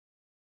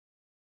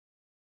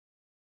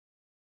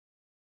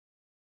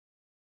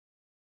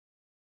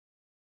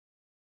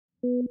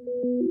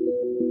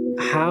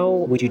How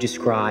would you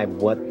describe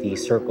what the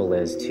circle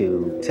is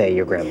to, say,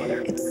 your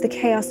grandmother? It's the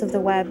chaos of the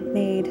web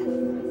made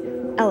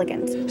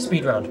elegant.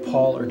 Speed round,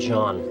 Paul or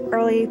John?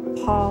 Early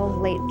Paul,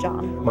 late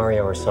John.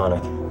 Mario or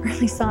Sonic?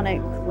 Early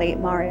Sonic, late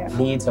Mario.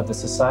 Needs of the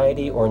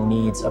society or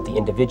needs of the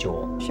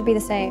individual? Should be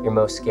the same. You're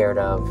most scared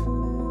of?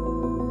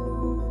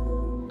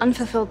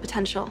 Unfulfilled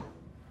potential.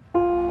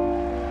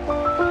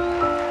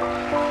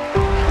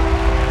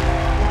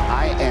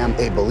 I am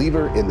a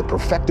believer in the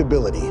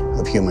perfectibility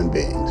of human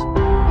beings.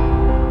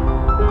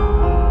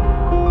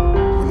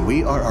 When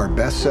we are our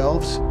best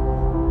selves,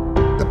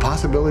 the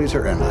possibilities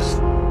are endless.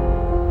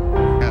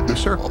 At the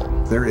circle,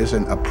 there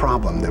isn't a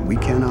problem that we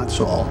cannot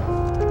solve.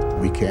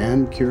 We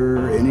can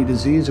cure any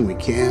disease, and we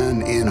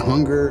can end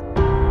hunger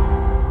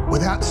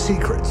without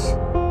secrets,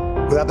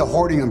 without the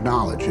hoarding of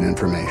knowledge and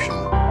information.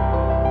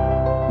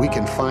 We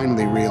can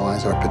finally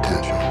realize our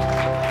potential.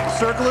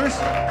 Circlers,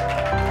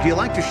 do you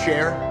like to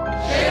share?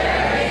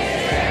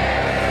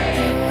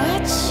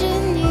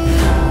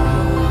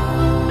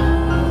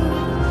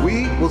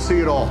 We will see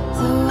it all.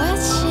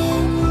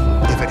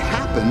 If it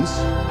happens,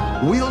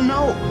 we'll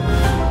know.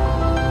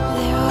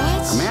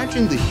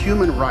 Imagine the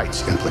human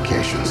rights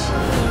implications.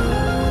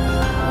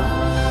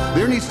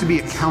 There needs to be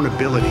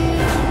accountability.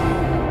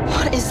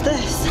 What is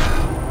this?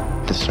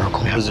 The circle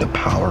has the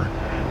power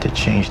to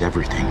change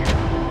everything.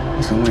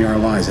 It's only our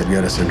lies that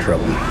get us in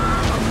trouble.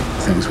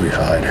 Things we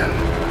hide.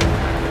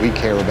 We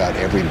care about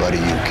everybody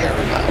you care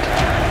about.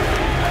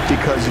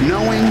 Because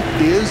knowing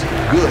is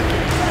good,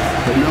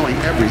 but knowing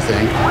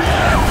everything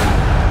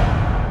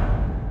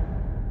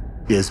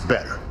is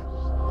better.